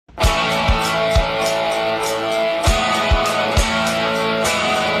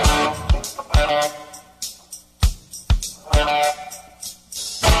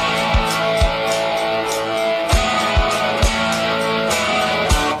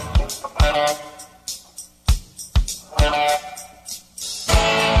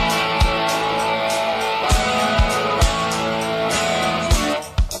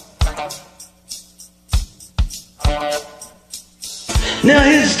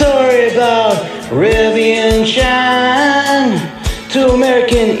story about Revvy and Shan, two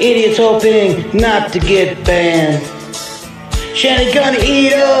American idiots hoping not to get banned. Shan's gonna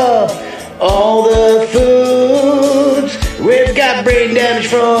eat up all the foods. Rev got brain damage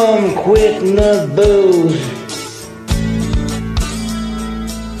from quitting the booze.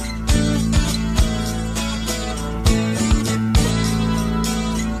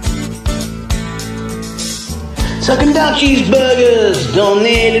 Sucking down cheeseburgers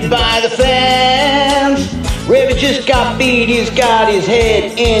donated by the fans. Revvy just got beat, he's got his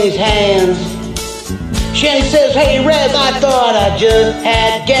head in his hands. Shanny says, hey Rev, I thought I just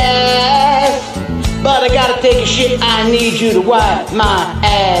had gas, but I gotta take a shit, I need you to wipe my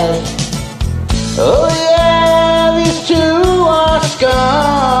ass. Oh yeah, these two are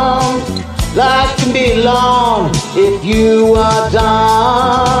scum. Life can be long if you are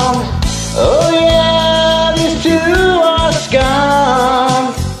dumb. Oh yeah, these two are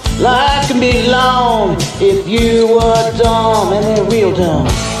scum. Life can be long if you are dumb, and they're real dumb.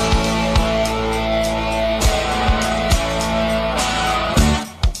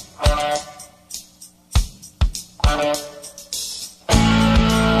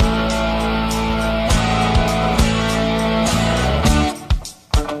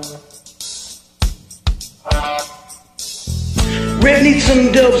 Rev needs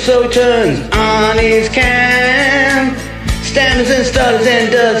some dope, so he turns on his can, stammers and stutters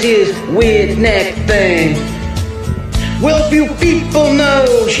and does his weird neck thing. Well, few people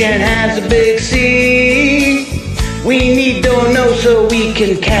know Shan has a big C. We need don't know so we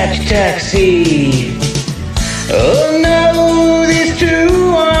can catch a taxi. Oh no, these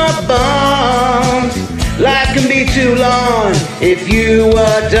two are bombs. Life can be too long if you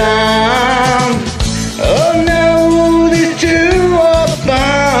are dumb. Oh no, these two are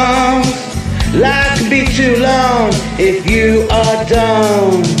bombs. Life can be too long if you are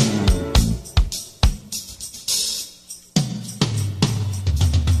dumb.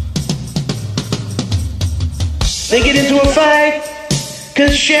 They get into a fight,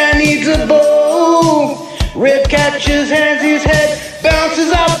 cause Shan needs a bow. Rev catches hands, his head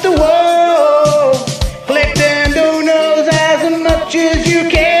bounces off the wall. Collect them donos as much as you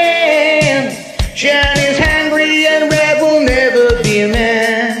can. Shan is hungry and Rev will never be a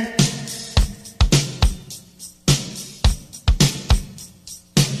man.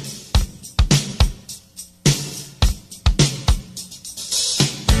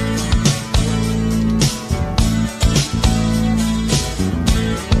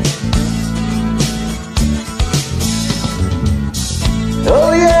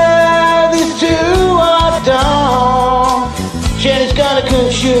 Oh yeah, these two are dumb. Shan's gonna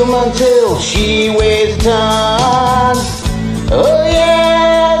consume until she weighs a ton. Oh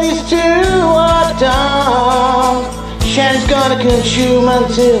yeah, these two are dumb. Shan's gonna consume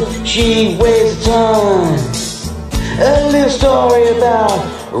until she weighs a ton. A little story about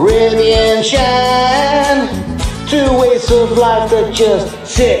Revvy and Shan, two wastes of life that just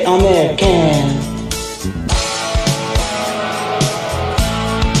sit on their can.